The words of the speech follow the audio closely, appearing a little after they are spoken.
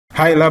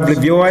Hi lovely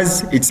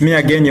viewers, it's me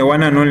again, your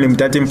one and only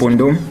Mutati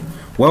Mpundu.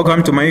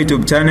 Welcome to my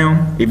YouTube channel.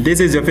 If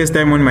this is your first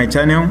time on my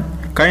channel,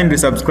 kindly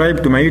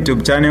subscribe to my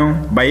YouTube channel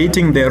by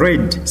hitting the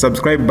red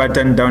subscribe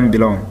button down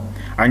below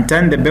and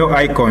turn the bell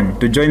icon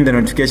to join the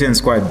notification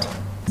squad.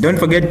 Don't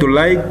forget to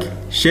like,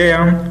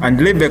 share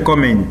and leave a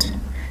comment.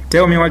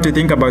 Tell me what you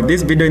think about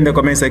this video in the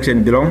comment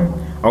section below.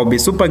 I'll be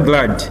super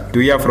glad to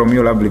hear from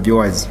you lovely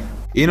viewers.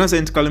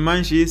 Innocent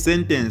Kalimanshi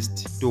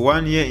sentenced to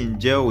 1 year in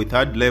jail with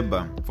hard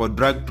labor for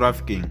drug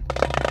trafficking.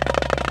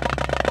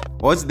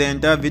 Watch the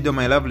entire video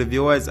my lovely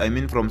viewers, I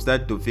mean from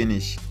start to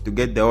finish, to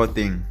get the whole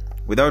thing.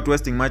 Without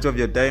wasting much of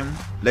your time,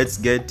 let's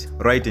get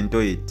right into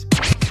it.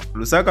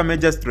 Lusaka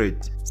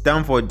Magistrate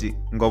Stanford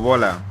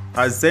Ngobola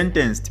has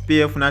sentenced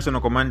PF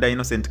National Commander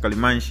Innocent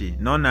Kalimanshi,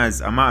 known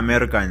as Ama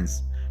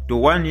Americans, to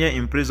 1 year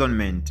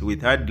imprisonment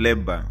with hard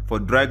labor for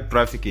drug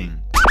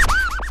trafficking.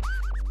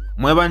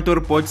 Mwebantu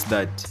reports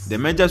that the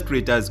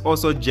magistrate has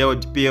also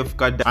jailed PF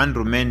Cadre and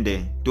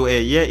Rumende to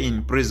a year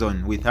in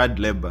prison with hard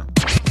labor.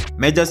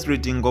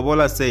 Magistrate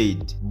Ngobola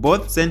said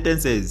both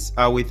sentences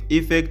are with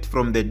effect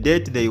from the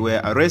date they were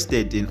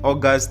arrested in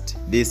August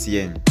this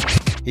year.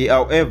 He,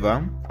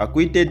 however,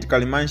 acquitted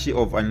Kalimanshi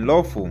of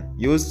unlawful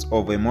use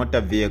of a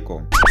motor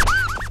vehicle.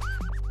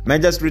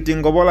 Magistrate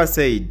Ngobola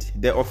said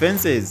the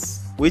offences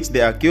which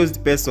the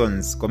accused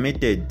persons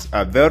committed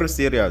are very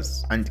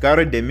serious and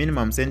carried a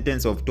minimum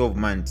sentence of 12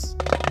 months.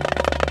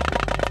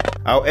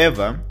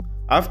 However,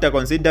 after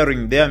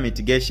considering their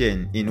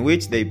mitigation, in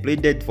which they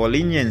pleaded for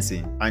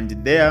leniency and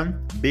there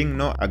being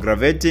no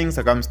aggravating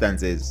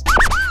circumstances,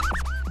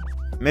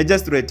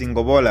 Magistrate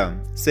Ngobola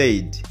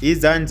said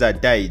his hands are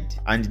tied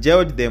and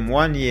jailed them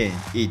 1 year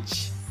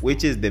each,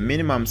 which is the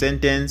minimum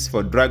sentence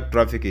for drug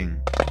trafficking.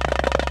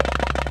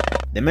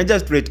 The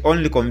magistrate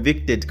only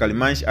convicted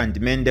Kalimanshi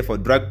and Mende for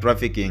drug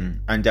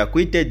trafficking and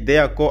acquitted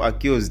their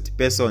co-accused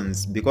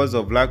persons because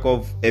of lack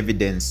of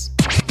evidence.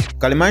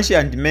 Kalimanshi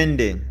and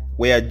Mende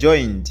were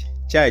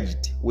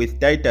charged with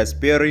Titus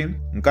Perry,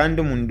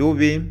 Nkandu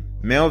Mundubi,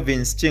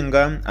 Melvin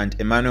Schinga and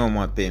Emmanuel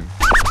Mwape.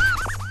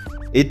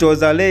 It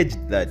was alleged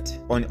that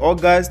on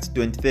August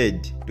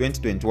 23,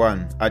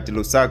 2021 at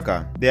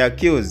Lusaka, the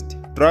accused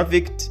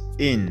trafficked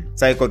in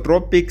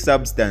psychotropic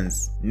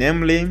substance,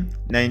 namely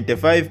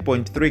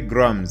 95.3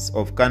 grams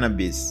of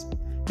cannabis,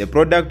 the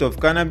product of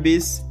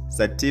cannabis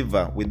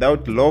sativa,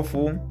 without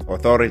lawful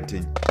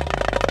authority.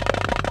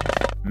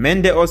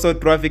 Mende also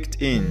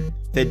trafficked in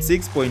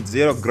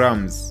 36.0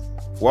 grams,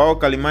 while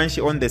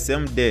Kalimanshi on the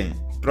same day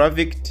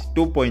trafficked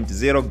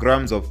 2.0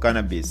 grams of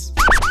cannabis.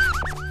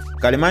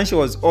 Kalimanshi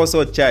was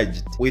also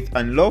charged with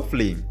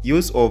unlawfully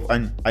use of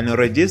an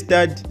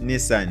unregistered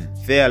Nissan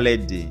Fair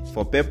Lady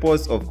for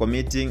purpose of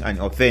committing an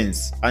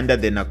offense under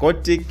the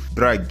narcotic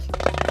drug.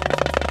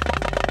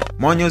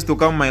 More news to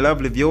come my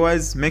lovely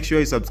viewers. Make sure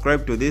you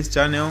subscribe to this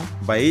channel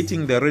by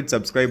hitting the red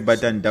subscribe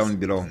button down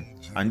below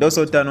and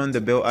also turn on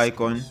the bell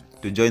icon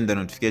to join the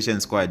notification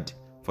squad.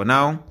 For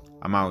now,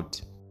 I'm out.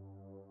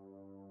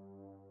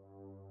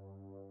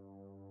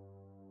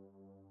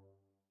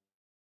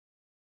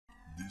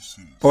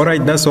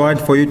 Alright, that's all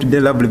for you today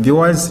lovely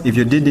viewers. If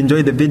you did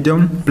enjoy the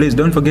video, please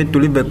don't forget to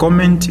leave a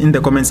comment in the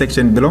comment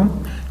section below.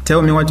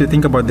 Tell me what you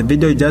think about the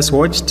video you just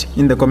watched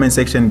in the comment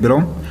section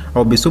below.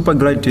 I'll be super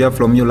glad to hear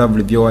from you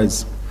lovely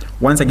viewers.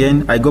 Once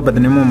again, I go by the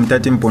name of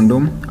Mutati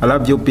Mpundu. I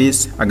love you,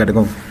 peace, I gotta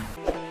go.